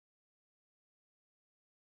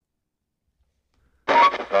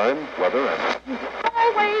time, weather, and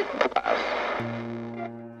always pass.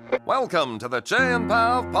 Welcome to the Jay and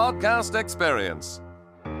Pav podcast experience.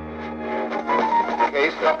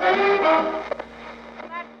 Case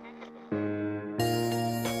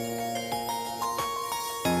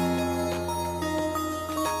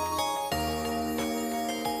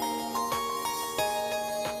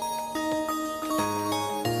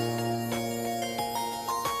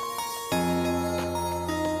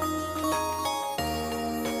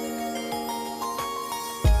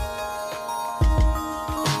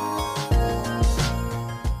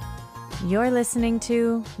You're listening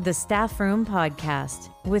to the Staff Room Podcast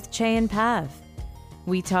with Jay and Pav.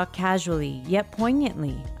 We talk casually yet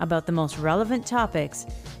poignantly about the most relevant topics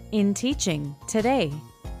in teaching today.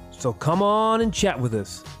 So come on and chat with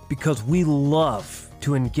us because we love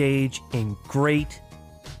to engage in great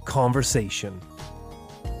conversation.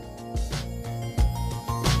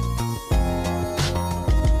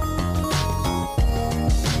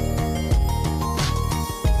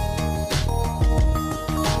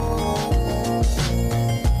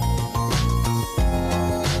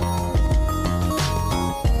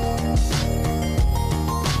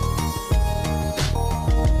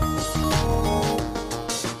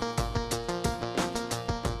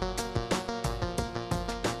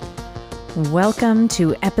 Welcome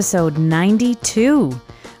to episode 92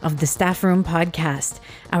 of the Staff Room Podcast.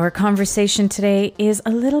 Our conversation today is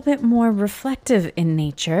a little bit more reflective in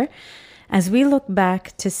nature as we look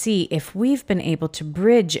back to see if we've been able to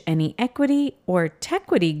bridge any equity or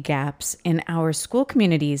tequity gaps in our school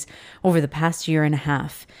communities over the past year and a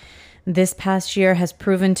half. This past year has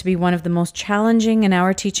proven to be one of the most challenging in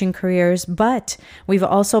our teaching careers, but we've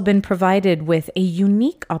also been provided with a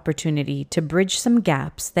unique opportunity to bridge some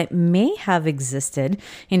gaps that may have existed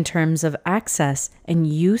in terms of access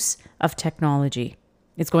and use of technology.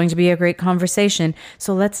 It's going to be a great conversation,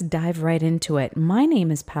 so let's dive right into it. My name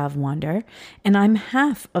is Pav Wander, and I'm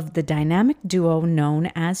half of the dynamic duo known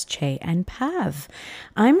as Che and Pav.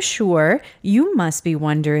 I'm sure you must be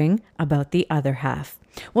wondering about the other half.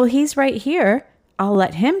 Well, he's right here. I'll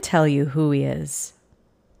let him tell you who he is.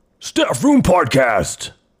 Staff Room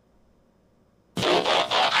Podcast.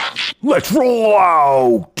 Let's roll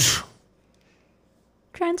out.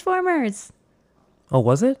 Transformers. Oh,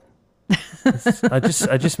 was it? I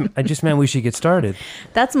just meant we should get started.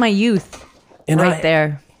 That's my youth And right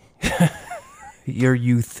there. Your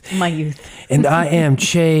youth. My youth. And I am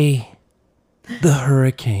Che the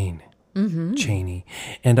Hurricane. Cheney,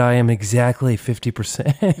 and I am exactly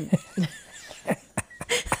 50%.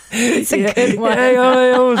 It's a good one.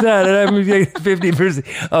 I almost had it. I'm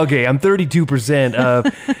 50%. Okay, I'm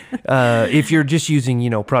 32%. If you're just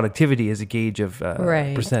using, productivity as a gauge of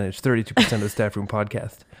percentage, 32% of the Staff Room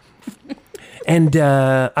Podcast. And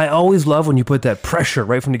I always love when you put that pressure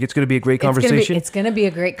right from the get. It's going to be a great conversation. It's going to be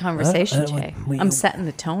a great conversation, Jay. I'm setting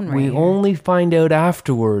the tone right here. We only find out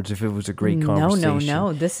afterwards if it was a great conversation.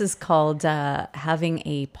 No. This is called having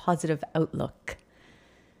a positive outlook.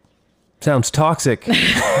 Sounds toxic.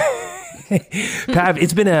 Pav,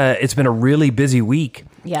 it's been a really busy week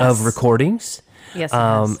of recordings. Yes, it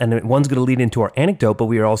has. And one's going to lead into our anecdote, but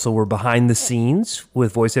we're behind the scenes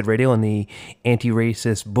with Voice Ed Radio and the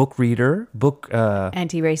Anti-Racist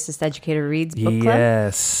Anti-Racist Educator Reads book club.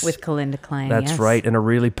 Yes. With Kalinda Klein. That's right. And a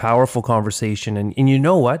really powerful conversation. And you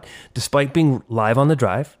know what? Despite being live on the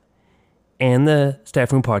drive and the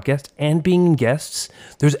Staff Room Podcast and being guests,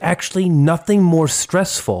 there's actually nothing more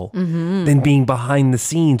stressful than being behind the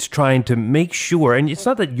scenes trying to make sure. And it's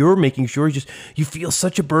not that you're making sure, you feel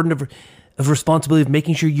such a burden of responsibility of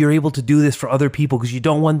making sure you're able to do this for other people because you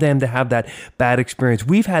don't want them to have that bad experience.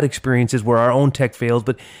 We've had experiences where our own tech fails,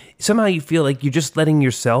 but somehow you feel like you're just letting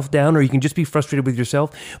yourself down, or you can just be frustrated with yourself,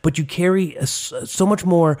 but you carry so much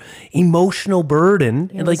more emotional burden.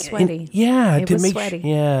 It was sweaty.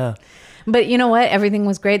 Yeah. But you know what? Everything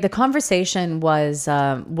was great. The conversation was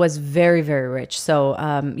very, very rich.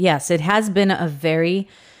 So yes, it has been a very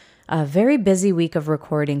busy week of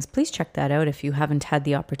recordings. Please check that out if you haven't had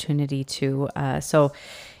the opportunity to. So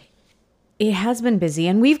it has been busy,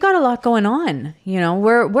 and we've got a lot going on.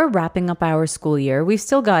 We're wrapping up our school year. We've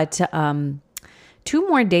still got 2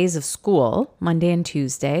 more days of school, Monday and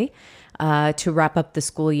Tuesday, to wrap up the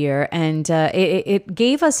school year. And it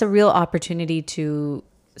gave us a real opportunity to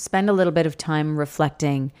spend a little bit of time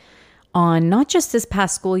reflecting on not just this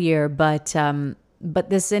past school year, but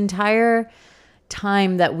this entire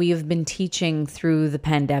time that we have been teaching through the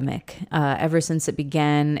pandemic, ever since it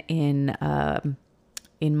began in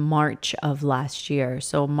in March of last year,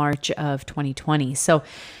 so March of 2020. So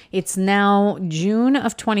it's now June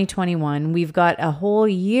of 2021. We've got a whole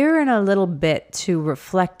year and a little bit to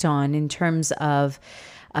reflect on in terms of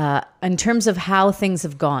how things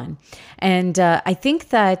have gone. And I think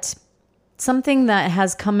that something that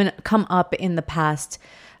has come up in the past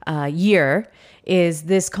year is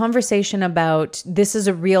this conversation about this is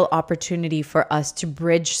a real opportunity for us to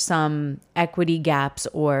bridge some equity gaps,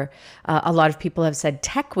 or a lot of people have said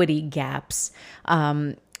tequity gaps,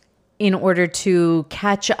 in order to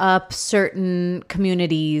catch up certain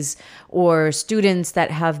communities or students that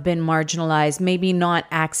have been marginalized, maybe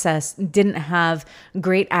didn't have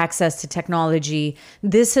great access to technology.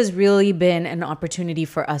 This has really been an opportunity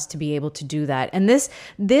for us to be able to do that. And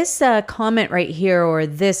this comment right here, or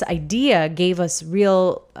this idea, gave us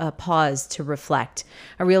real pause to reflect,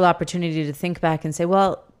 a real opportunity to think back and say,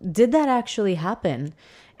 well, did that actually happen?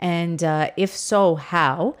 And if so,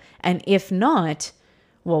 how? And if not,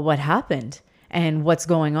 well, what happened and what's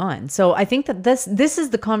going on? So I think that this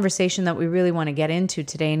is the conversation that we really want to get into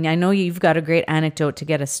today. And I know you've got a great anecdote to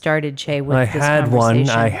get us started, Che, with this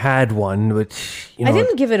conversation. I had one, but I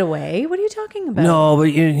didn't give it away. What are you talking about? No, but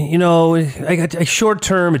I got a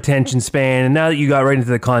short-term attention span, and now that you got right into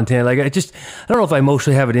the content, I don't know if I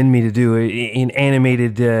emotionally have it in me to do an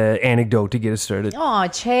animated anecdote to get us started. Aw,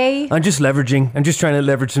 Che. I'm just leveraging. I'm just trying to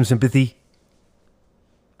leverage some sympathy.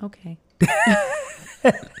 Okay.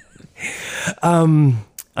 I'm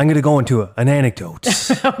going to go into an anecdote.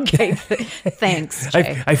 Okay, thanks,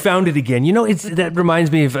 Jay. I found it again. That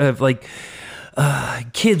reminds me of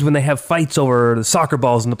kids when they have fights over the soccer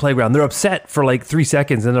balls in the playground. They're upset for like 3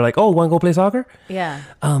 seconds, and they're like, "Oh, want to go play soccer?" Yeah.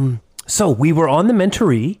 So we were on the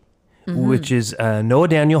Mentoree, which is Noah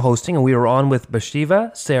Daniel hosting, and we were on with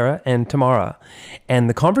Bashiva, Sarah, and Tamara. And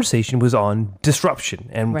the conversation was on disruption.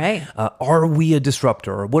 And right. Are we a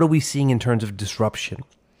disruptor? Or what are we seeing in terms of disruption?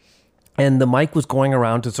 And the mic was going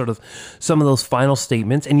around to sort of some of those final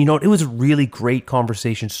statements. And, it was a really great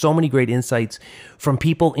conversation. So many great insights from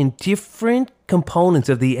people in different components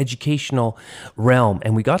of the educational realm.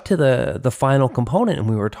 And we got to the final component, and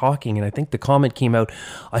we were talking. And I think the comment came out,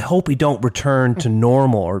 I hope we don't return to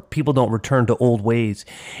normal, or people don't return to old ways.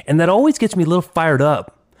 And that always gets me a little fired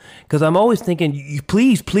up. Because I'm always thinking,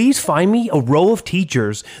 please find me a row of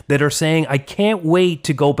teachers that are saying, I can't wait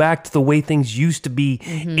to go back to the way things used to be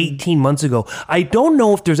 18 months ago. I don't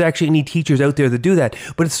know if there's actually any teachers out there that do that,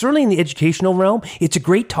 but it's certainly in the educational realm. It's a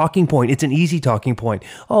great talking point. It's an easy talking point.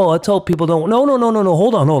 Oh, let's hope people don't. No.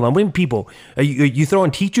 Hold on. Wait, people, are you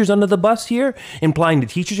throwing teachers under the bus here, implying the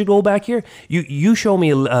teachers should go back here? You show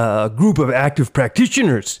me a group of active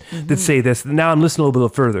practitioners that say this. Now I'm listening a little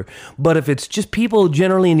bit further. But if it's just people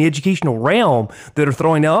generally in the educational realm that are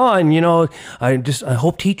throwing I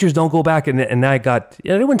hope teachers don't go back, and I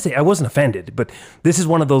wouldn't say I wasn't offended, but this is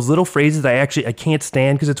one of those little phrases I can't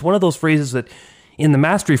stand, because it's one of those phrases that in the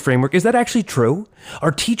mastery framework, is that actually true?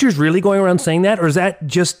 Are teachers really going around saying that, or is that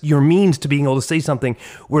just your means to being able to say something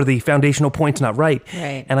where the foundational point's not right?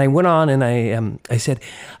 Right. And I went on and I said,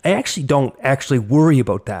 I actually don't worry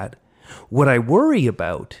about that. What I worry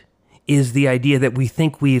about is the idea that we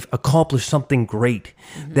think we've accomplished something great,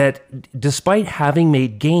 that despite having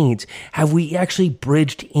made gains, have we actually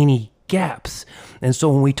bridged any gaps? And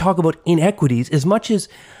so when we talk about inequities, as much as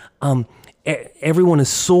everyone has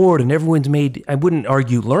soared and everyone's made, I wouldn't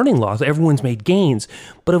argue learning loss, everyone's made gains,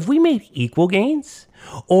 but have we made equal gains?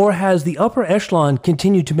 Or has the upper echelon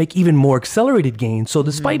continued to make even more accelerated gains? So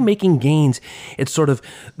despite making gains, it's sort of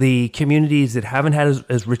the communities that haven't had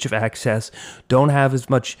as rich of access, don't have as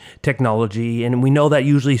much technology, and we know that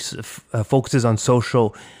usually focuses on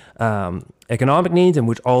social economic needs, and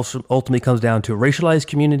which also ultimately comes down to racialized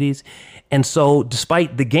communities. And so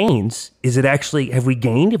despite the gains, have we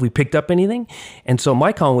gained? Have we picked up anything? And so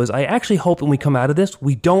my comment was, I actually hope when we come out of this,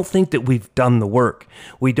 we don't think that we've done the work.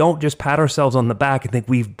 We don't just pat ourselves on the back and think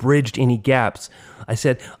we've bridged any gaps. I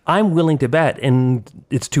said, I'm willing to bet, and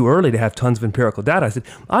it's too early to have tons of empirical data. I said,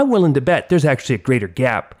 I'm willing to bet there's actually a greater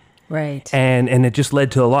gap. Right. And it just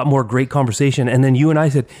led to a lot more great conversation. And then you and I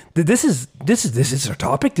said, this is our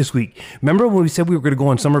topic this week. Remember when we said we were going to go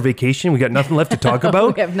on summer vacation? We got nothing left to talk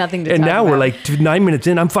about. We have nothing to talk about. And now we're like 9 minutes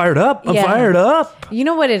in. I'm fired up. I'm fired up. You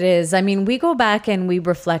know what it is? I mean, we go back and we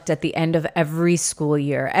reflect at the end of every school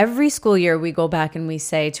year. Every school year we go back and we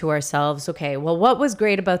say to ourselves, okay, well, what was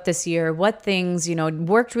great about this year? What things,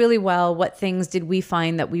 worked really well? What things did we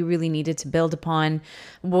find that we really needed to build upon?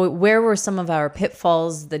 Where were some of our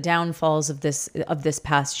pitfalls, the downfalls of this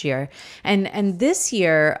past year? And this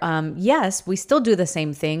year, yes, we still do the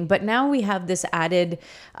same thing, but now we have this added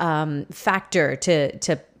factor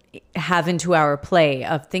to have into our play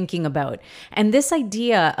of thinking about. And this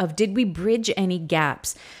idea of, did we bridge any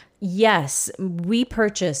gaps? Yes, we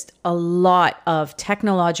purchased a lot of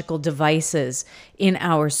technological devices in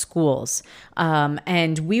our schools.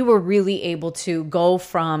 And we were really able to go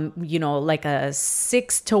from, like a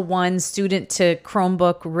 6-to-1 student to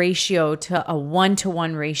Chromebook ratio to a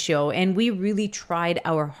 1-to-1 ratio. And we really tried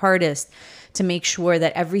our hardest to make sure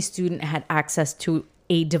that every student had access to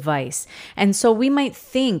a device. And so we might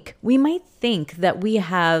think that we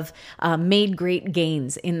have made great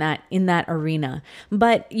gains in that arena.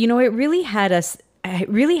 But, it really had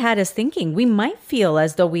us thinking. We might feel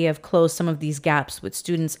as though we have closed some of these gaps with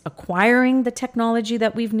students acquiring the technology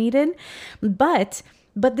that we've needed. But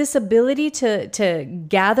this ability to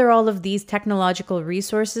gather all of these technological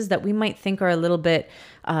resources that we might think are a little bit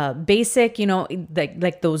basic,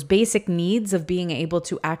 like those basic needs of being able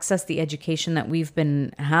to access the education that we've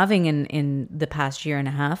been having in the past year and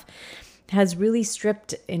a half, has really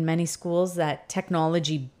stripped in many schools that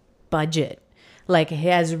technology budget. Like, it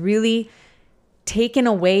has really taken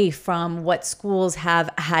away from what schools have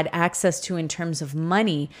had access to in terms of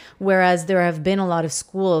money, whereas there have been a lot of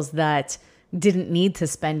schools that didn't need to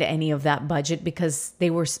spend any of that budget because they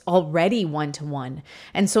were already 1-to-1.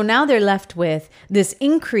 And so now they're left with this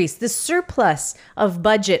increase, this surplus of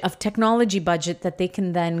budget, of technology budget, that they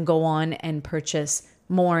can then go on and purchase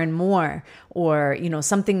more and more, or,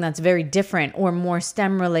 something that's very different or more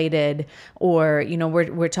STEM related, or,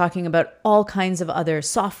 we're talking about all kinds of other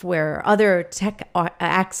software, other tech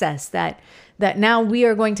access that now we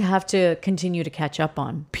are going to have to continue to catch up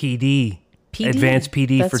on. PD. Advanced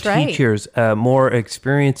PD for teachers, more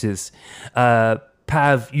experiences.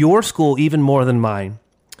 Pav, your school, even more than mine,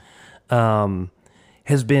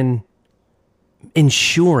 has been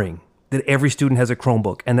ensuring that every student has a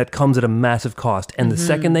Chromebook, and that comes at a massive cost. And the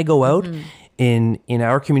second they go out in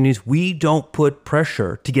our communities, we don't put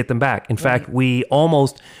pressure to get them back. In fact, we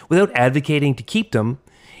almost, without advocating to keep them,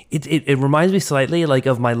 it reminds me slightly like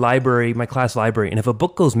of my library, my class library. And if a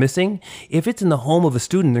book goes missing, if it's in the home of a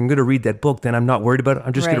student, they're going to read that book, then I'm not worried about it.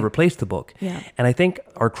 I'm just going to replace the book. Yeah. And I think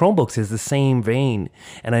our Chromebooks is the same vein.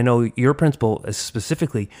 And I know your principal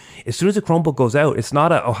specifically, as soon as a Chromebook goes out, it's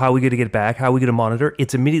not how are we going to get it back? How are we going to monitor?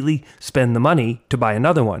 It's immediately spend the money to buy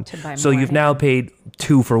another one. So you've now paid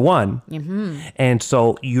 2 for 1. Mm-hmm. And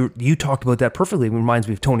so you talked about that perfectly. It reminds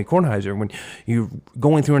me of Tony Kornheiser. When you're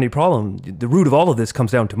going through any problem, the root of all of this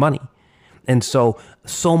comes down to money. And so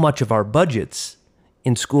much of our budgets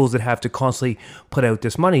in schools that have to constantly put out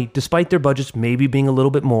this money, despite their budgets maybe being a little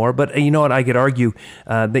bit more, but you know what, I could argue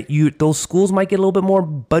that those schools might get a little bit more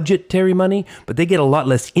budgetary money, but they get a lot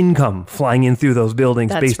less income flying in through those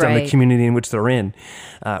buildings based on the community in which they're in.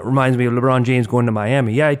 Reminds me of LeBron James going to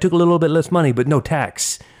Miami. Yeah, he took a little bit less money, but no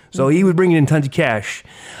tax. So he was bringing in tons of cash.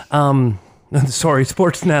 Sorry,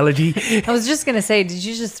 sports analogy. I was just going to say, did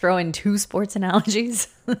you just throw in 2 sports analogies?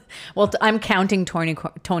 Well, I'm counting Tony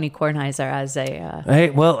Kornheiser as a... Hey,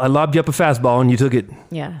 well, I lobbed you up a fastball and you took it.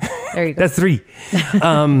 Yeah, there you go. That's 3.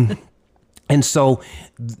 And so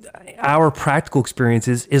our practical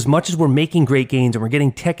experiences, as much as we're making great gains and we're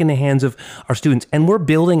getting tech in the hands of our students and we're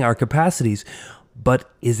building our capacities,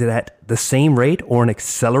 but is it at the same rate or an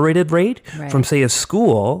accelerated rate from, say, a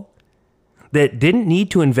school that didn't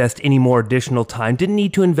need to invest any more additional time, didn't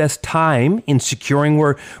need to invest time in securing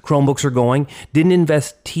where Chromebooks are going, didn't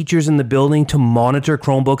invest teachers in the building to monitor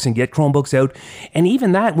Chromebooks and get Chromebooks out. And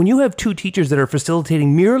even that, when you have 2 teachers that are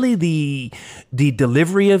facilitating merely the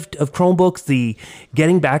delivery of Chromebooks, the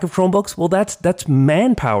getting back of Chromebooks, well, that's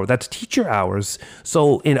manpower, that's teacher hours.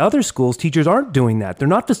 So in other schools, teachers aren't doing that. They're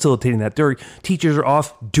not facilitating that. Their teachers are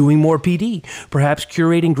off doing more PD, perhaps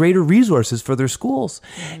curating greater resources for their schools.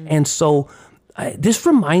 And so this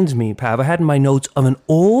reminds me, Pav, I had in my notes of an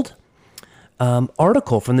old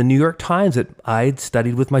article from the New York Times that I'd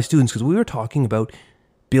studied with my students, because we were talking about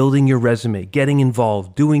building your resume, getting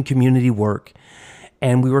involved, doing community work.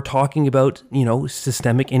 And we were talking about,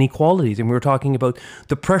 systemic inequalities. And we were talking about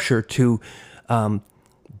the pressure to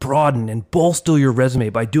broaden and bolster your resume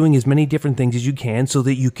by doing as many different things as you can so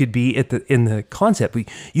that you could be in the concept,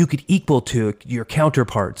 you could equal to your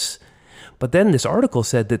counterparts. But then this article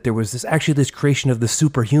said that there was this creation of the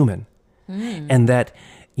superhuman. And that,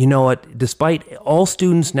 despite all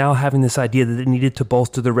students now having this idea that they needed to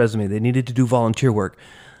bolster their resume, they needed to do volunteer work,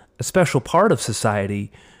 a special part of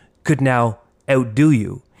society could now outdo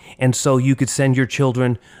you. And so you could send your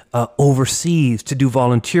children overseas to do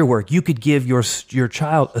volunteer work. You could give your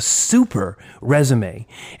child a super resume.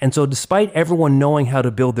 And so despite everyone knowing how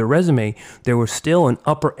to build their resume, there was still an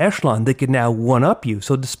upper echelon that could now one-up you.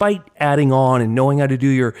 So despite adding on and knowing how to do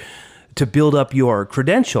your to build up your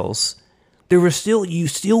credentials, you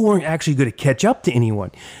still weren't actually going to catch up to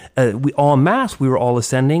anyone. We were all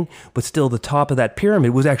ascending, but still the top of that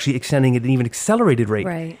pyramid was actually extending at an even accelerated rate.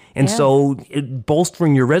 Right. And Yeah. so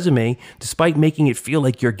bolstering your resume, despite making it feel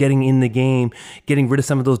like you're getting in the game, getting rid of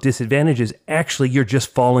some of those disadvantages, actually you're just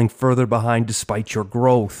falling further behind despite your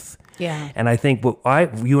growth. Yeah. And I think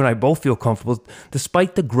you and I both feel comfortable,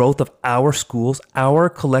 despite the growth of our schools, our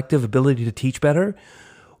collective ability to teach better,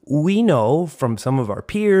 we know from some of our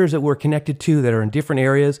peers that we're connected to that are in different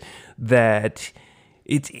areas that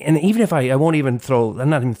and even if I'm not even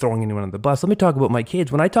throwing anyone on the bus. Let me talk about my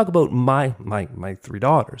kids. When I talk about my 3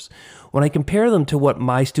 daughters, when I compare them to what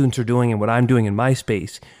my students are doing and what I'm doing in my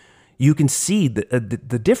space, you can see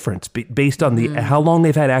the difference based on how long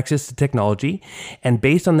they've had access to technology, and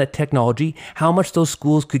based on that technology, how much those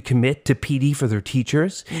schools could commit to PD for their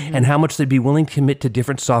teachers, and how much they'd be willing to commit to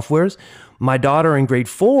different softwares. My daughter in grade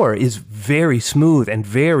 4 is very smooth and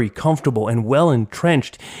very comfortable and well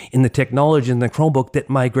entrenched in the technology in the Chromebook that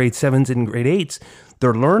my grade 7s and grade 8s,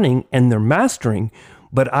 they're learning and they're mastering.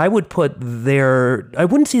 But I would put I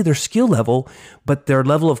wouldn't say their skill level, but their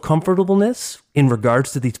level of comfortableness in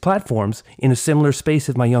regards to these platforms in a similar space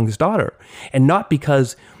as my youngest daughter. And not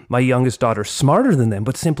because my youngest daughter's smarter than them,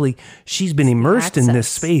 but simply she's been immersed in this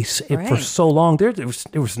space for so long. There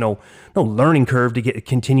was no learning curve to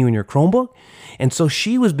continue in your Chromebook. And so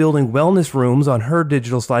she was building wellness rooms on her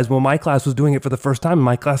digital slides while my class was doing it for the first time. And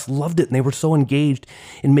my class loved it, and they were so engaged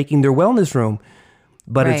in making their wellness room.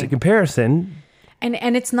 But as a comparison...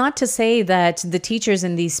 And it's not to say that the teachers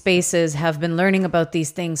in these spaces have been learning about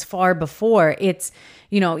these things far before. It's,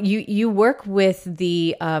 you work with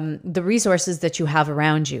the resources that you have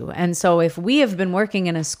around you. And so if we have been working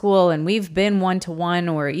in a school and we've been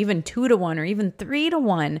 1-to-1 or even 2-to-1 or even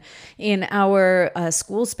 3-to-1 in our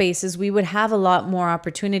school spaces, we would have a lot more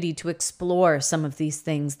opportunity to explore some of these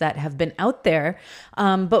things that have been out there.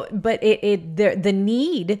 But the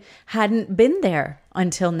need hadn't been there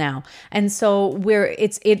until now. And so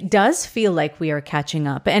it does feel like we are catching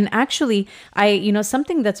up. And actually,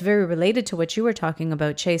 something that's very related to what you were talking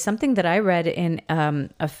about, Chase, something that I read in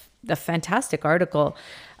a fantastic article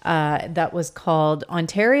that was called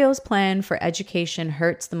Ontario's Plan for Education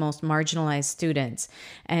Hurts the Most Marginalized Students.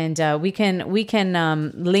 And we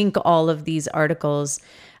can link all of these articles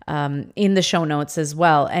in the show notes as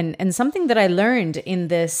well. And something that I learned in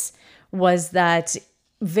this was that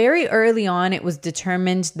very early on, it was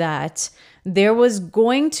determined that there was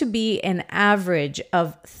going to be an average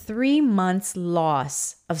of 3 months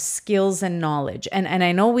loss of skills and knowledge. And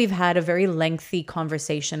I know we've had a very lengthy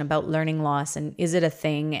conversation about learning loss and is it a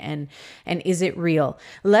thing and is it real?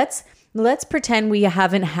 Let's pretend we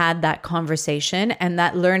haven't had that conversation and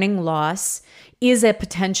that learning loss is a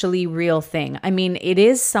potentially real thing. I mean, it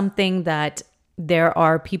is something that there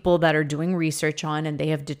are people that are doing research on, and they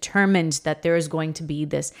have determined that there is going to be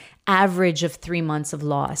this average of 3 months of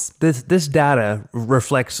loss. This data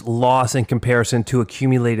reflects loss in comparison to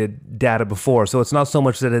accumulated data before. So it's not so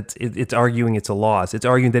much that it's arguing it's a loss. It's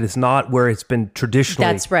arguing that it's not where it's been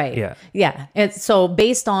traditionally. That's right. Yeah. So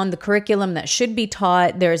based on the curriculum that should be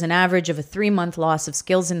taught, there's an average of a 3-month loss of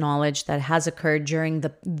skills and knowledge that has occurred during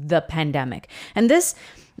the pandemic. And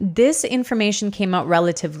this information came out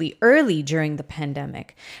relatively early during the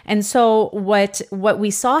pandemic. And so what we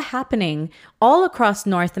saw happening all across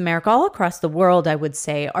North America, all across the world, I would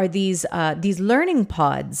say, are these learning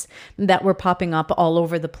pods that were popping up all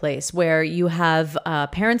over the place, where you have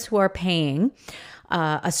parents who are paying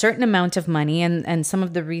a certain amount of money. And some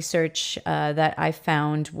of the research that I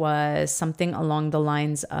found was something along the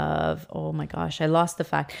lines of, oh my gosh, I lost the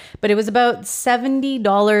fact, but it was about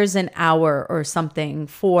 $70 an hour or something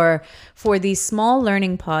for these small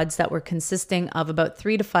learning pods that were consisting of about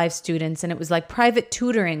 3 to 5 students. And it was like private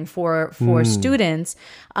tutoring for students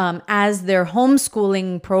as their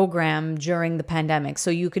homeschooling program during the pandemic. So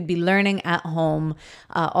you could be learning at home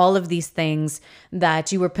all of these things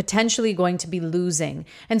that you were potentially going to be losing.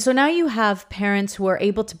 And so now you have parents who are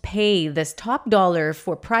able to pay this top dollar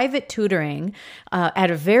for private tutoring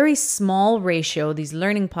at a very small ratio, these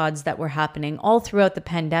learning pods that were happening all throughout the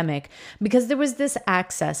pandemic, because there was this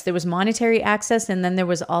access. There was monetary access, and then there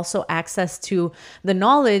was also access to the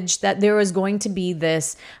knowledge that there was going to be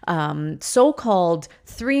this so-called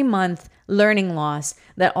 3-month learning loss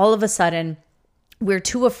that all of a sudden we're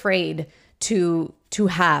too afraid to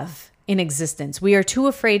have in existence. We are too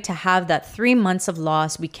afraid to have that 3 months of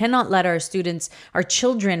loss. We cannot let our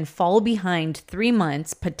children fall behind 3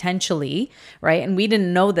 months potentially, right? And we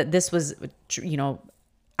didn't know that this was,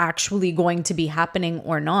 actually going to be happening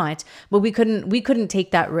or not, but we couldn't take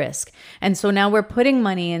that risk. And so now we're putting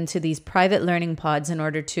money into these private learning pods in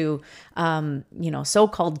order to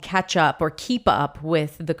so-called catch up or keep up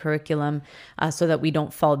with the curriculum, so that we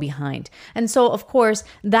don't fall behind. And so of course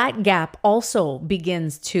that gap also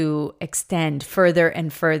begins to extend further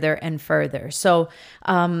and further and further. So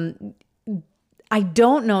I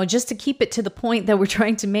don't know, just to keep it to the point that we're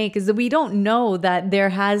trying to make, is that we don't know that there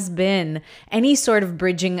has been any sort of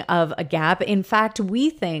bridging of a gap. In fact, we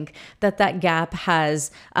think that gap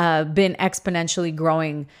has been exponentially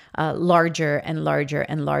growing larger and larger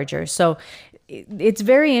and larger. So it's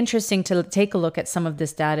very interesting to take a look at some of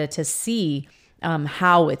this data to see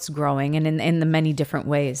how it's growing and in the many different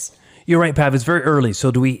ways. You're right, Pav. It's very early.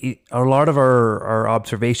 So a lot of our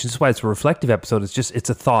observations, that's why it's a reflective episode. It's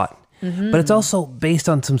a thought. Mm-hmm. But it's also based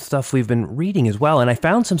on some stuff we've been reading as well. And I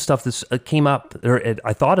found some stuff that came up, or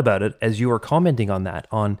I thought about it as you were commenting on that,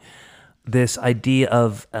 on this idea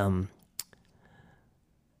of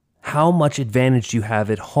how much advantage you have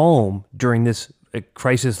at home during this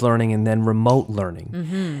crisis learning and then remote learning.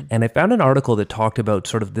 Mm-hmm. And I found an article that talked about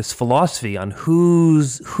sort of this philosophy on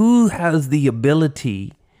who has the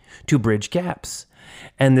ability to bridge gaps.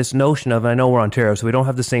 And this notion of, I know we're Ontario, so we don't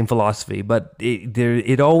have the same philosophy, but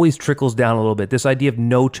it always trickles down a little bit. This idea of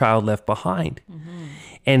no child left behind. Mm-hmm.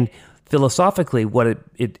 And philosophically, what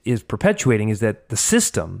it is perpetuating is that the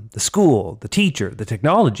system, the school, the teacher, the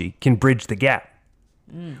technology can bridge the gap.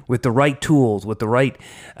 With the right tools, with the right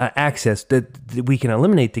access, that we can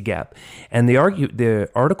eliminate the gap. And the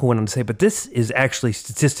article went on to say, but this is actually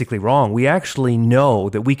statistically wrong. We actually know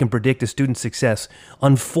that we can predict a student's success,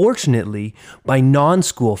 unfortunately, by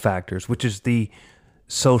non-school factors, which is the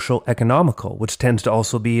social economical, which tends to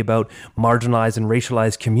also be about marginalized and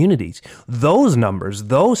racialized communities. Those numbers,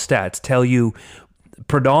 those stats tell you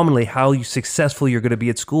predominantly how successful you're going to be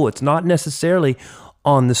at school. It's not necessarily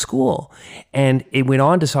on the school. And it went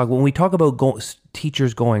on to talk, when we talk about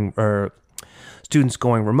teachers going, or students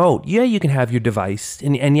going remote, yeah, you can have your device,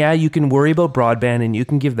 and yeah, you can worry about broadband and you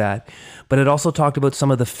can give that, but it also talked about some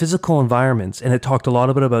of the physical environments, and it talked a lot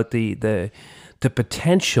about the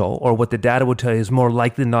potential, or what the data would tell you is more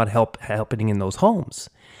likely not happening in those homes.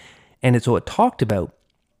 And so it talked about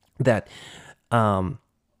that,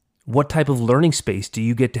 what type of learning space do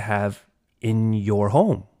you get to have in your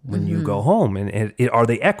home when you go home, and are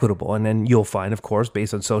they equitable? And then you'll find, of course,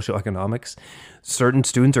 based on socioeconomics, certain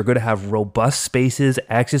students are going to have robust spaces,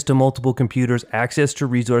 access to multiple computers, access to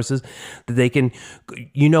resources that they can,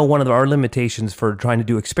 one of our limitations for trying to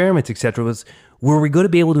do experiments, etc., was, were we going to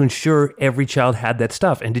be able to ensure every child had that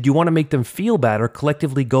stuff? And did you want to make them feel bad or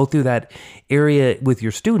collectively go through that area with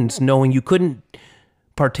your students, knowing you couldn't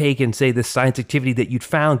partake in, say, the science activity that you'd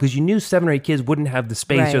found because you knew 7 or 8 kids wouldn't have the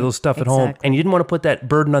space or those stuff at home, and you didn't want to put that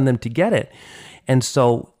burden on them to get it. And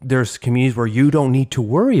so there's communities where you don't need to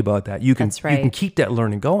worry about that. You can you can keep that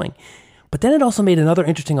learning going. But then it also made another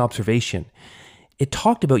interesting observation. You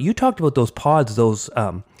talked about those pods, those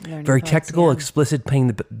very technical, explicit paying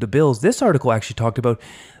the bills. This article actually talked about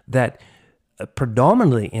that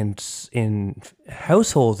predominantly in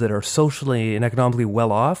households that are socially and economically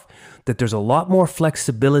well off, that there's a lot more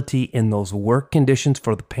flexibility in those work conditions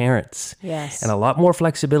for the parents. Yes. And a lot more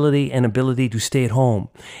flexibility and ability to stay at home.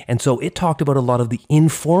 And so it talked about a lot of the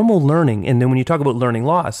informal learning. And then when you talk about learning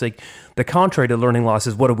loss, like the contrary to learning loss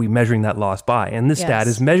is, what are we measuring that loss by? And this stat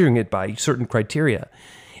is measuring it by certain criteria.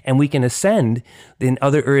 And we can ascend in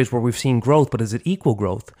other areas where we've seen growth, but is it equal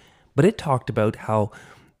growth? But it talked about how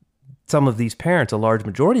some of these parents, a large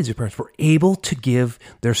majority of these parents, were able to give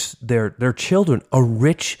their children a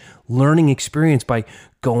rich learning experience by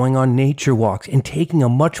going on nature walks and taking a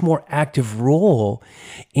much more active role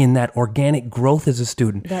in that organic growth as a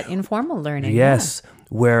student. That informal learning. Yes,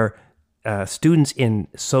 where students in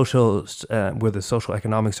where the social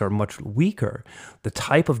economics are much weaker, the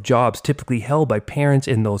type of jobs typically held by parents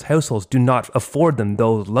in those households do not afford them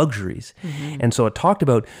those luxuries. Mm-hmm. And so it talked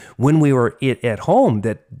about when we were at home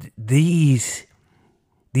that these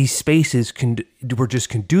spaces were just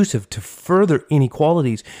conducive to further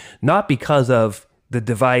inequalities, not because of the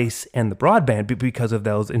device and the broadband, but because of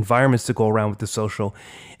those environments to go around with the social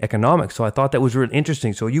economics. So I thought that was really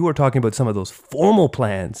interesting. So you were talking about some of those formal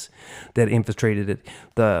plans that infiltrated it.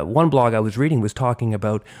 The one blog I was reading was talking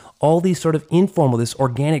about all these sort of informal, this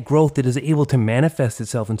organic growth that is able to manifest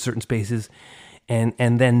itself in certain spaces and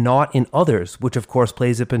then not in others, which of course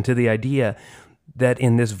plays up into the idea that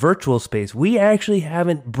in this virtual space, we actually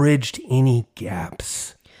haven't bridged any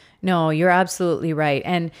gaps. No, you're absolutely right.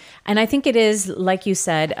 And I think it is, like you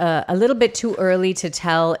said, a little bit too early to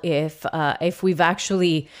tell if we've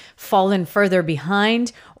actually fallen further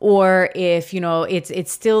behind or if,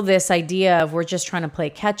 it's still this idea of we're just trying to play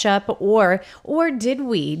catch up, or did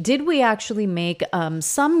we actually make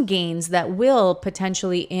some gains that will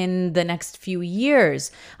potentially in the next few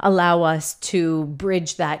years allow us to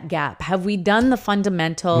bridge that gap? Have we done the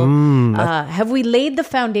fundamental, have we laid the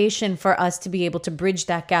foundation for us to be able to bridge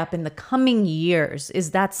that gap in the coming years?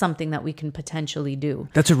 Is that something that we can potentially do?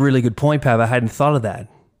 That's a really good point, Pav. I hadn't thought of that.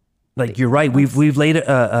 Like, you're right. We've laid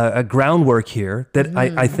a groundwork here that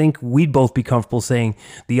I think we'd both be comfortable saying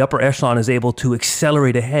the upper echelon is able to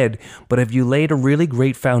accelerate ahead. But if you laid a really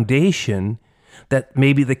great foundation, that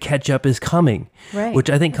maybe the catch up is coming, right. Which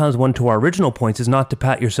I think comes one to our original points, is not to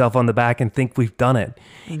pat yourself on the back and think we've done it.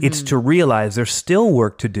 It's to realize there's still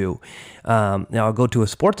work to do. Now I'll go to a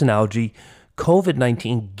sports analogy.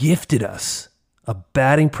 COVID-19 gifted us a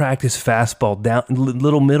batting practice fastball down,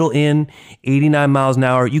 little middle in, 89 miles an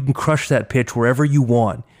hour. You can crush that pitch wherever you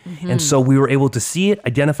want. And so we were able to see it,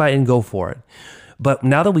 identify it, and go for it. But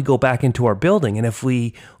now that we go back into our building, and if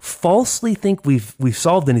we falsely think we've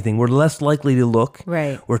solved anything, we're less likely to look.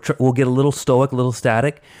 Right. We'll get a little stoic, a little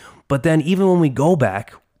static. But then even when we go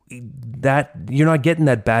back, that you're not getting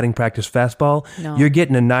that batting practice fastball. No. You're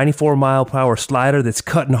getting a 94 mile per hour slider that's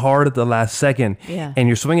cutting hard at the last second. Yeah. And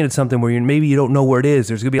you're swinging at something where maybe you don't know where it is.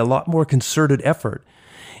 There's going to be a lot more concerted effort.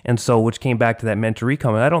 And so, which came back to that mentoree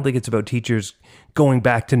comment. I don't think it's about teachers going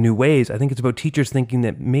back to new ways. I think it's about teachers thinking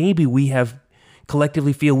that maybe we have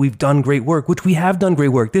collectively feel we've done great work, which we have done great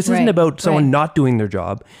work. This isn't about someone not doing their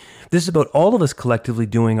job. This is about all of us collectively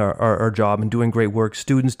doing our job and doing great work,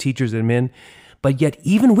 students, teachers, admin. But yet,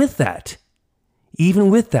 even with that,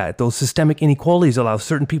 those systemic inequalities allow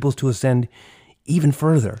certain peoples to ascend even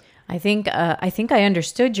further. I think I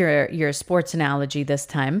understood your sports analogy this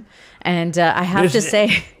time, and I have to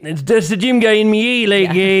say, that's the gym guy in me.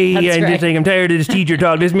 I'm tired of this teacher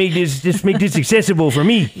talk. Let's make this accessible for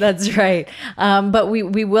me. That's right. But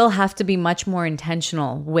we will have to be much more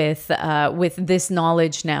intentional with this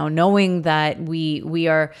knowledge now, knowing that we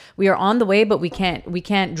are on the way, but we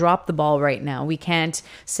can't drop the ball right now. We can't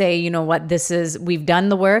say, you know what, we've done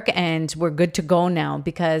the work and we're good to go now,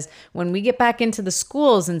 because when we get back into the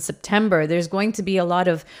schools in September, there's going to be a lot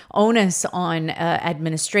of onus on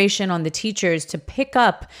administration, on the teachers to pick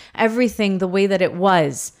up everything the way that it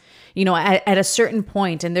was, at a certain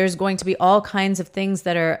point. And there's going to be all kinds of things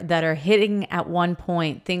that are hitting at one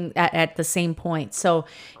point, at the same point. So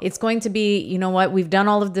it's going to be, you know what, we've done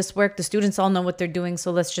all of this work. The students all know what they're doing.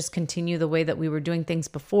 So let's just continue the way that we were doing things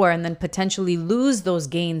before, and then potentially lose those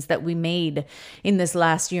gains that we made in this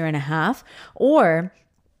last year and a half. Or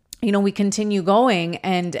we continue going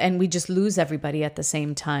and we just lose everybody at the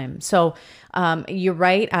same time. So you're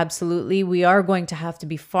right. Absolutely. We are going to have to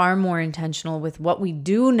be far more intentional with what we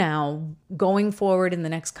do now going forward in the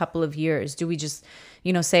next couple of years. Do we just,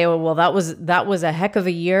 say, oh, well, that was a heck of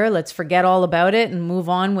a year. Let's forget all about it and move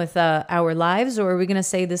on with our lives? Or are we going to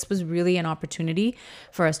say this was really an opportunity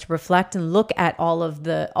for us to reflect and look at all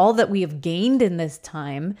that we have gained in this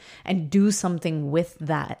time and do something with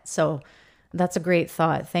that? So that's a great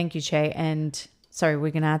thought. Thank you, Che. And sorry,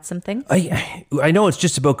 we're going to add something? I know it's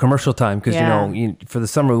just about commercial time because, for the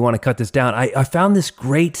summer, we want to cut this down. I found this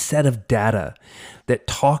great set of data that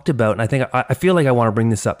talked about, and I feel like I want to bring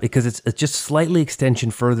this up because it's just slightly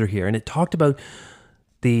extension further here. And it talked about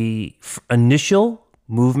the initial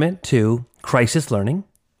movement to crisis learning,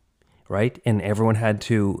 right? And everyone had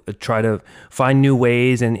to try to find new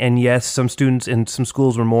ways. And yes, some students in some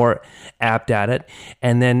schools were more apt at it.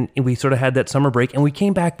 And then we sort of had that summer break and we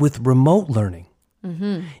came back with remote learning.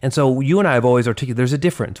 Mm-hmm. And so you and I have always articulated, there's a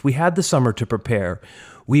difference. We had the summer to prepare.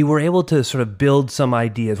 We were able to sort of build some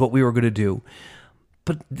ideas, what we were going to do.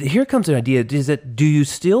 But here comes an idea, is that do you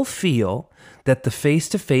still feel that the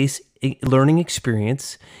face-to-face learning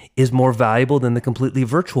experience is more valuable than the completely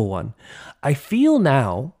virtual one? I feel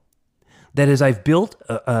now that as I've built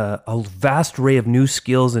a vast array of new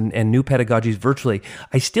skills and new pedagogies virtually,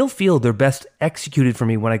 I still feel they're best executed for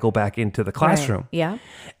me when I go back into the classroom. Right. Yeah.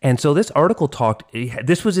 And so this article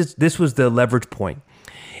this was the leverage point,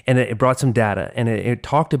 and it brought some data, and it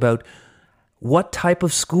talked about what type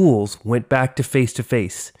of schools went back to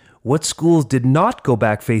face-to-face. What schools did not go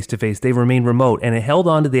back face-to-face? They remained remote. And it held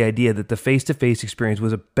on to the idea that the face-to-face experience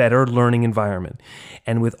was a better learning environment.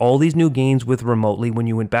 And with all these new gains with remotely, when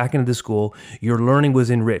you went back into the school, your learning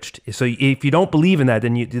was enriched. So if you don't believe in that,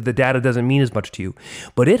 then the data doesn't mean as much to you.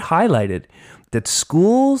 But it highlighted that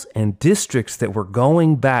schools and districts that were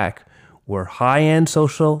going back were high-end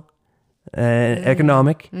social,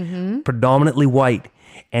 economic, predominantly white,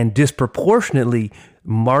 and disproportionately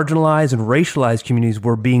marginalized and racialized communities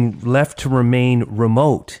were being left to remain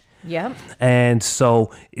remote. Yep. And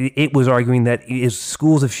so it was arguing that as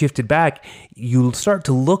schools have shifted back, you start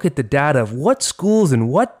to look at the data of what schools and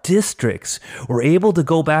what districts were able to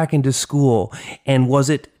go back into school, and was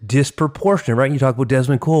it disproportionate, right? You talk about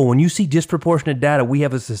Desmond Cole. When you see disproportionate data, we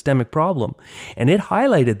have a systemic problem. And it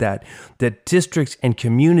highlighted that districts and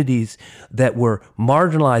communities that were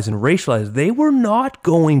marginalized and racialized, they were not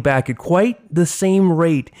going back at quite the same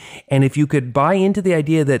rate. And if you could buy into the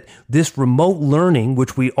idea that this remote learning,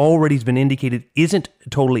 which we already has been indicated isn't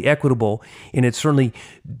totally equitable, and it's certainly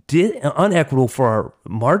unequitable for our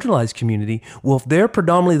marginalized community, well, if they're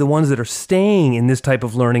predominantly the ones that are staying in this type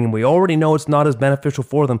of learning, and we already know it's not as beneficial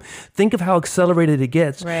for them, think of how accelerated it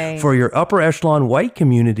gets for your upper echelon white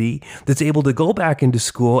community that's able to go back into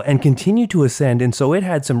school and continue to ascend. And so it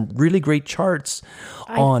had some really great charts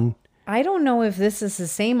on... I don't know if this is the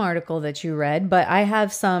same article that you read, but I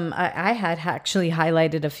have some, I had actually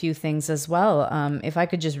highlighted a few things as well. If I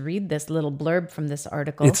could just read this little blurb from this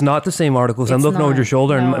article. It's not the same article. So I'm looking over your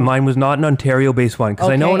shoulder, and mine was not an Ontario-based one. Because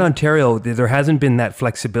I know in Ontario, there hasn't been that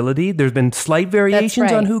flexibility. There's been slight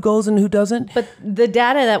variations on who goes and who doesn't. But the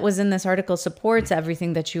data that was in this article supports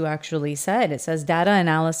everything that you actually said. It says data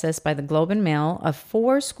analysis by the Globe and Mail of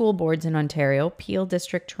 4 school boards in Ontario, Peel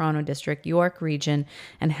District, Toronto District, York Region,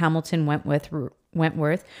 and Hamilton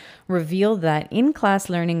Wentworth revealed that in-class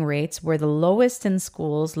learning rates were the lowest in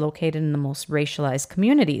schools located in the most racialized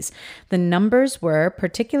communities. The numbers were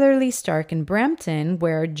particularly stark in Brampton,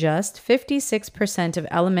 where just 56% of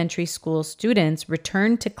elementary school students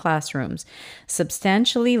returned to classrooms,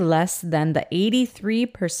 substantially less than the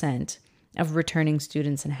 83% of returning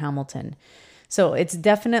students in Hamilton. So it's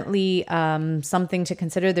definitely something to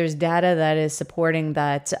consider. There's data that is supporting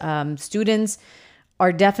that students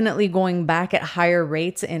are definitely going back at higher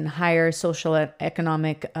rates in higher social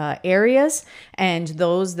economic areas, and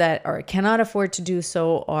those that cannot afford to do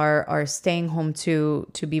so are staying home to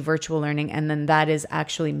be virtual learning, and then that is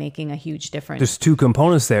actually making a huge difference. There's 2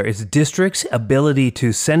 components there. It's districts' ability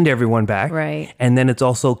to send everyone back, right, and then it's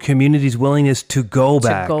also communities' willingness to go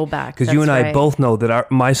back. Because you and I both know that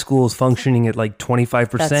my school is functioning at like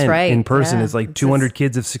 25% in person. It's like 200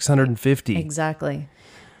 kids of 650. Exactly.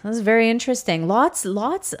 That's very interesting. Lots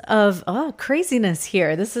of craziness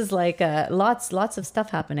here. This is like lots of stuff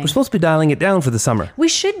happening. We're supposed to be dialing it down for the summer. We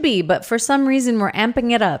should be, but for some reason we're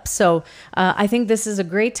amping it up. So I think this is a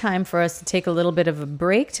great time for us to take a little bit of a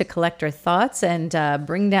break to collect our thoughts and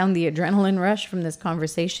bring down the adrenaline rush from this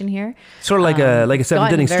conversation here. Sort of like a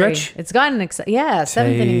seventh inning stretch. It's gotten seventh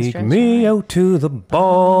inning stretch. Take me out to the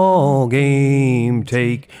ball game.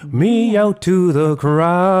 Take me out to the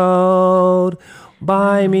crowd.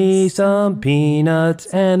 Buy me some peanuts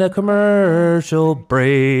and a commercial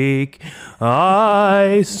break.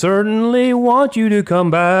 I certainly want you to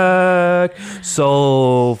come back.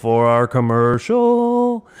 So for our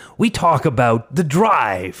commercial, we talk about The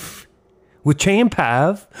Drive with Che and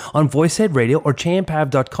Pav on Voicehead Radio or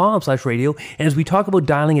cheandpav.com/radio. And as we talk about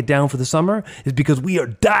dialing it down for the summer, is because we are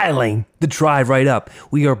dialing The Drive right up.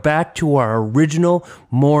 We are back to our original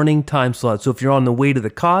morning time slot. So if you're on the way to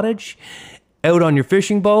the cottage, out on your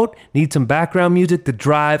fishing boat, need some background music, The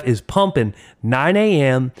Drive is pumping 9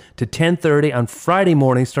 a.m. to 10:30 on Friday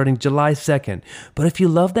morning starting July 2nd. But if you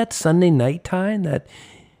love that Sunday night time, that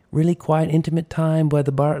really quiet, intimate time by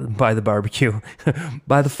the barbecue,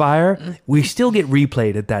 by the fire, we still get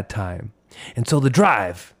replayed at that time. And so The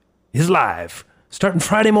Drive is live starting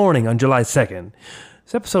Friday morning on July 2nd.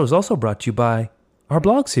 This episode is also brought to you by our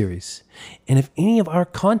blog series. And if any of our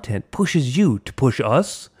content pushes you to push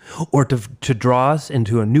us, or to draw us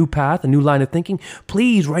into a new path, a new line of thinking,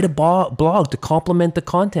 please write a blog to complement the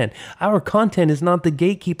content. Our content is not the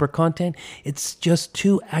gatekeeper content. It's just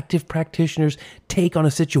 2 active practitioners' take on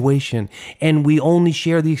a situation. And we only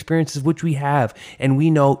share the experiences which we have. And we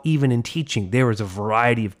know even in teaching, there is a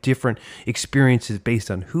variety of different experiences based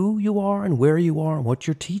on who you are and where you are and what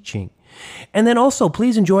you're teaching. And then also,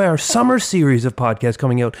 please enjoy our summer series of podcasts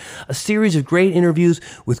coming out, a series of great interviews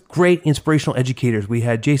with great inspirational educators. We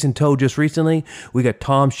had Jason Toe just recently, we got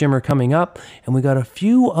Tom Schimmer coming up, and we got a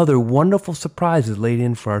few other wonderful surprises laid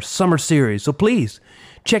in for our summer series. So please,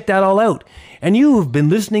 check that all out. And you have been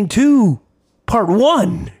listening to part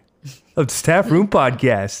 1 of the Staff Room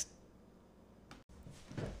Podcast.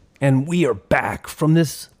 And we are back from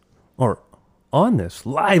this, or on this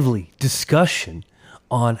lively discussion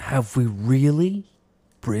on have we really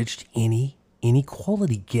bridged any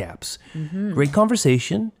inequality gaps. Great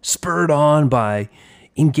conversation, spurred on by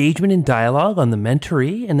engagement and dialogue on the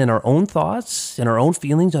mentoree, and then our own thoughts and our own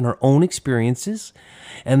feelings on our own experiences.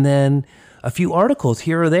 And then a few articles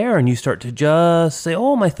here or there, and you start to just say,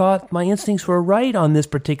 oh, my instincts were right on this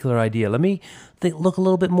particular idea. Let me look a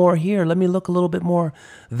little bit more here. Let me look a little bit more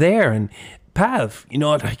there. And Pav, you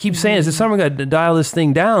know, I keep saying this summer, got to dial this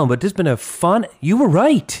thing down, but this has been a fun. You were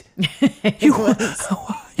right. This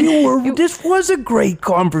was a great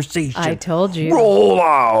conversation. I told you. Roll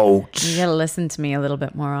out. You got to listen to me a little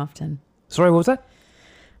bit more often. Sorry, what was that?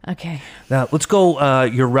 Okay. Now, let's go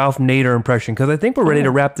your Ralph Nader impression, because I think we're ready to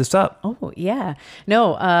wrap this up. Oh, yeah.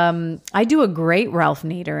 No, I do a great Ralph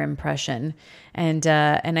Nader impression. And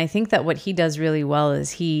I think that what he does really well is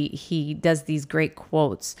he does these great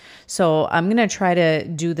quotes. So I'm going to try to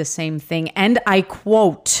do the same thing. And I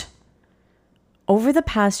quote, over the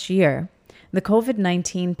past year, the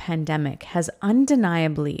COVID-19 pandemic has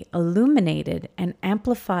undeniably illuminated and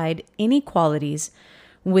amplified inequalities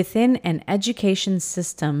within an education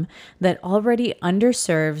system that already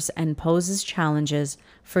underserves and poses challenges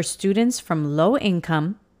for students from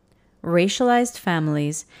low-income, racialized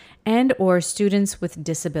families, and or students with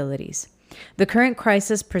disabilities. The current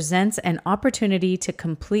crisis presents an opportunity to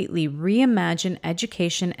completely reimagine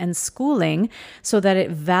education and schooling so that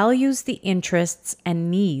it values the interests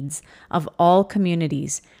and needs of all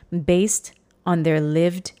communities based on their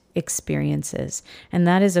lived experiences. And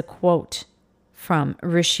that is a quote from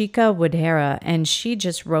Rishika Wadhera, and she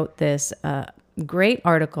just wrote this great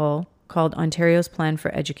article called Ontario's Plan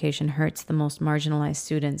for Education Hurts the Most Marginalized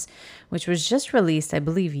Students, which was just released, I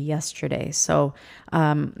believe, yesterday. So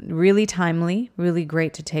really timely, really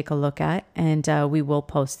great to take a look at, and we will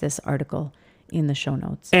post this article in the show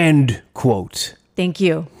notes. End quote. Thank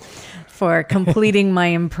you for completing my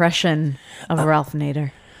impression of Ralph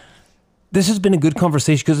Nader. This has been a good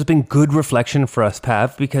conversation because it's been good reflection for us,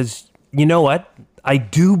 Pav, because you know what? I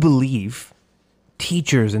do believe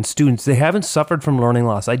teachers and students, they haven't suffered from learning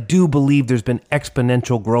loss. I do believe there's been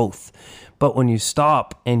exponential growth. But when you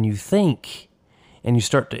stop and you think, and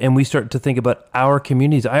we start to think about our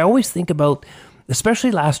communities, I always think about,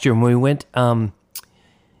 especially last year when we went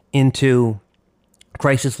into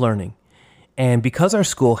crisis learning. And because our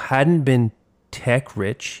school hadn't been tech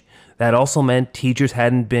rich, that also meant teachers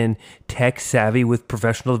hadn't been tech savvy with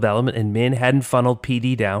professional development, and Min hadn't funneled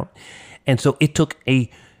PD down. And so it took a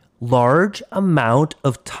large amount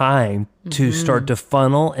of time to start to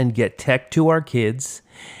funnel and get tech to our kids.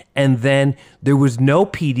 And then there was no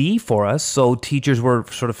PD for us, so teachers were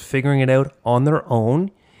sort of figuring it out on their own.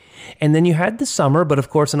 And then you had the summer, but of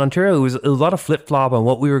course in Ontario, it was a lot of flip-flop on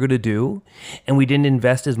what we were going to do. And we didn't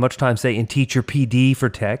invest as much time, say, in teacher PD for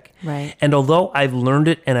tech. Right. And although I've learned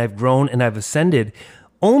it and I've grown and I've ascended,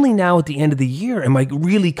 only now at the end of the year am I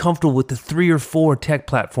really comfortable with the 3 or 4 tech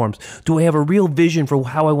platforms. Do I have a real vision for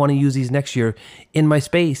how I want to use these next year in my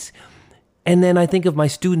space? And then I think of my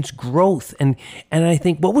students' growth. And I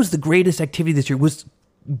think what was the greatest activity this year was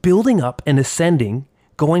building up and ascending,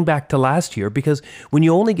 going back to last year, because when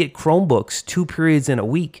you only get Chromebooks 2 periods in a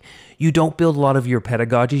week, you don't build a lot of your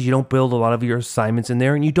pedagogies, you don't build a lot of your assignments in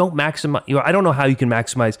there, and you don't maximize, I don't know how you can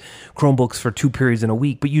maximize Chromebooks for 2 periods in a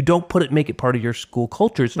week, but you don't make it part of your school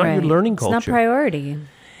culture. It's not your learning culture. It's not priority.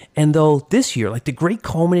 And though this year, like the great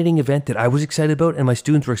culminating event that I was excited about and my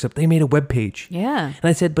students were excited, they made a web page. Yeah. And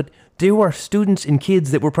I said, but there were students and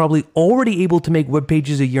kids that were probably already able to make web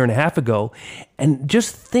pages a year and a half ago. And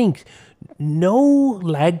just think, no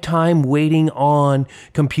lag time waiting on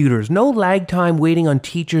computers, no lag time waiting on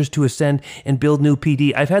teachers to ascend and build new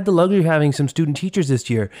PD. I've had the luxury of having some student teachers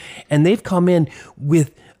this year, and they've come in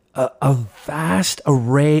with a vast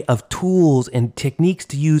array of tools and techniques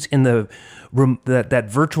to use in that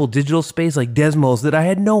virtual digital space like Desmos that I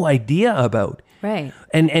had no idea about. Right.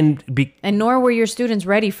 And nor were your students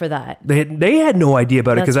ready for that. They had no idea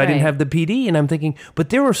about it because I didn't right. have the PD. And I'm thinking, but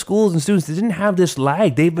there were schools and students that didn't have this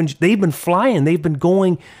lag. They've been flying. They've been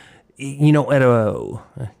going, at a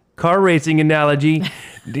car racing analogy.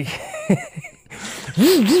 They've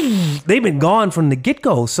been gone from the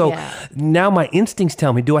get-go. So now my instincts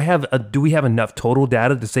tell me, do we have enough total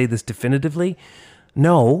data to say this definitively?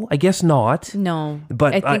 No, I guess not. No,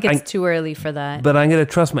 but I think it's too early for that. But I'm going to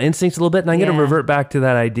trust my instincts a little bit, and I'm going to revert back to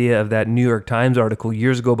that idea of that New York Times article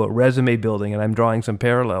years ago about resume building, and I'm drawing some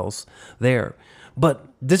parallels there. But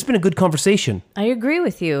this has been a good conversation. I agree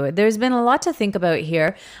with you. There's been a lot to think about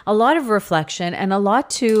here, a lot of reflection, and a lot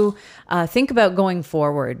to think about going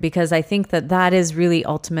forward, because I think that is really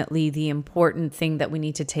ultimately the important thing that we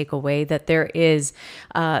need to take away, that there is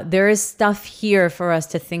stuff here for us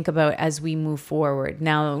to think about as we move forward.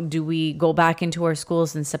 Now, do we go back into our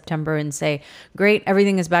schools in September and say, great,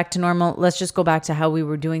 everything is back to normal, let's just go back to how we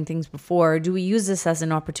were doing things before? Or do we use this as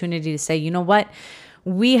an opportunity to say, you know what?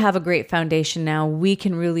 we have a great foundation now. We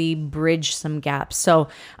can really bridge some gaps. So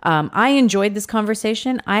I enjoyed this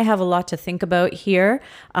conversation. I have a lot to think about here.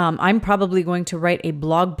 I'm probably going to write a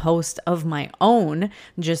blog post of my own,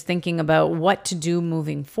 just thinking about what to do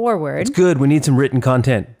moving forward. It's good. We need some written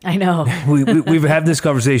content. I know. We've had this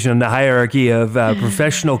conversation on the hierarchy of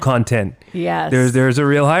professional content. Yes. There's a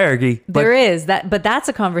real hierarchy. There is that, but that's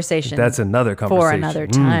a conversation. That's another conversation. For another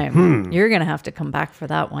time. You're going to have to come back for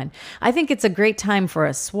that one. I think it's a great time for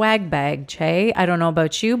a swag bag, Che. I don't know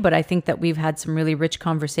about you, but I think that we've had some really rich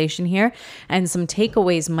conversation here, and some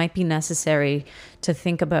takeaways might be necessary to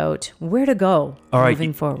think about where to go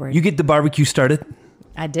moving forward. You get the barbecue started.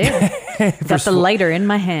 I did. Got the lighter in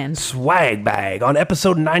my hand. Swag bag on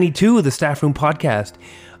episode 92 of the Staff Room Podcast.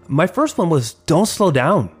 My first one was don't slow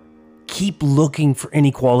down. Keep looking for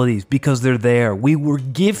inequalities because they're there. We were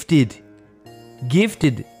gifted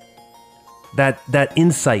that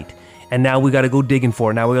insight, and now we got to go digging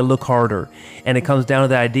for it. Now we got to look harder. And it comes down to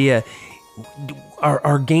the idea,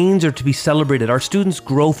 our gains are to be celebrated. Our students'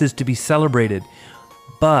 growth is to be celebrated.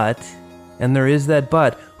 But, and there is that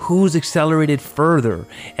but, who's accelerated further?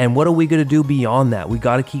 And what are we going to do beyond that? We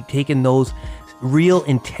got to keep taking those real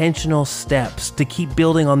intentional steps to keep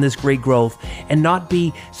building on this great growth and not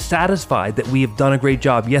be satisfied that we have done a great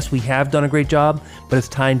job. Yes, we have done a great job, but it's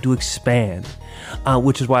time to expand,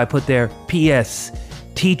 which is why I put there, P.S.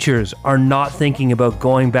 Teachers are not thinking about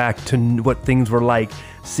going back to what things were like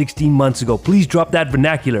 16 months ago. Please drop that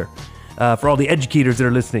vernacular for all the educators that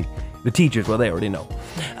are listening. The teachers, well, they already know.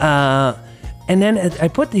 And then I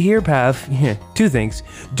put the here, Pav, two things.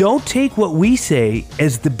 Don't take what we say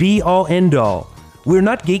as the be-all, end-all. We're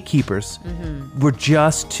not gatekeepers. We're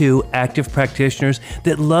just two active practitioners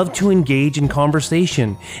that love to engage in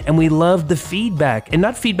conversation. And we love the feedback. And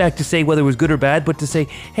not feedback to say whether it was good or bad, but to say,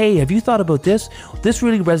 hey, have you thought about this? This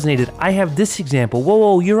really resonated. I have this example.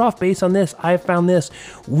 Whoa, you're off base on this. I found this.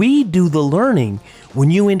 We do the learning.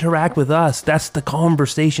 When you interact with us, that's the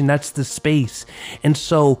conversation. That's the space. And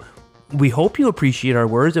so we hope you appreciate our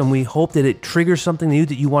words, and we hope that it triggers something new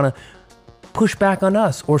that you want to push back on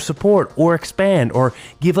us or support or expand or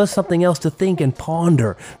give us something else to think and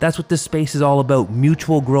ponder. That's what this space is all about.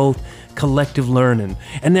 Mutual growth, collective learning.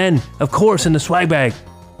 And then, of course, in the swag bag,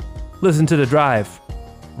 listen to The Drive.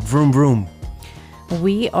 Vroom, vroom.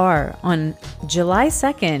 We are on July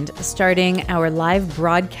 2nd starting our live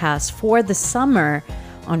broadcast for the summer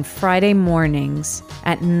on Friday mornings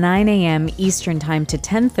at 9 a.m. Eastern Time to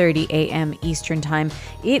 10:30 a.m. Eastern Time.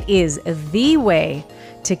 It is the way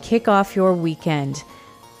to kick off your weekend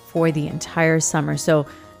for the entire summer. So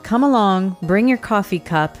come along, bring your coffee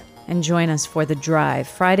cup, and join us for The Drive,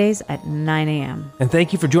 Fridays at 9 a.m. And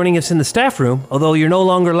thank you for joining us in the staff room, although you're no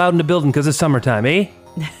longer allowed in the building because it's summertime, eh?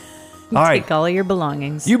 All right. Take all of your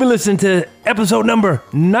belongings. You've been listening to episode number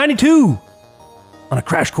 92 on a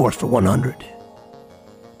crash course for 100.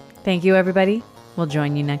 Thank you, everybody. We'll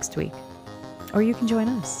join you next week. Or you can join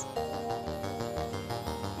us.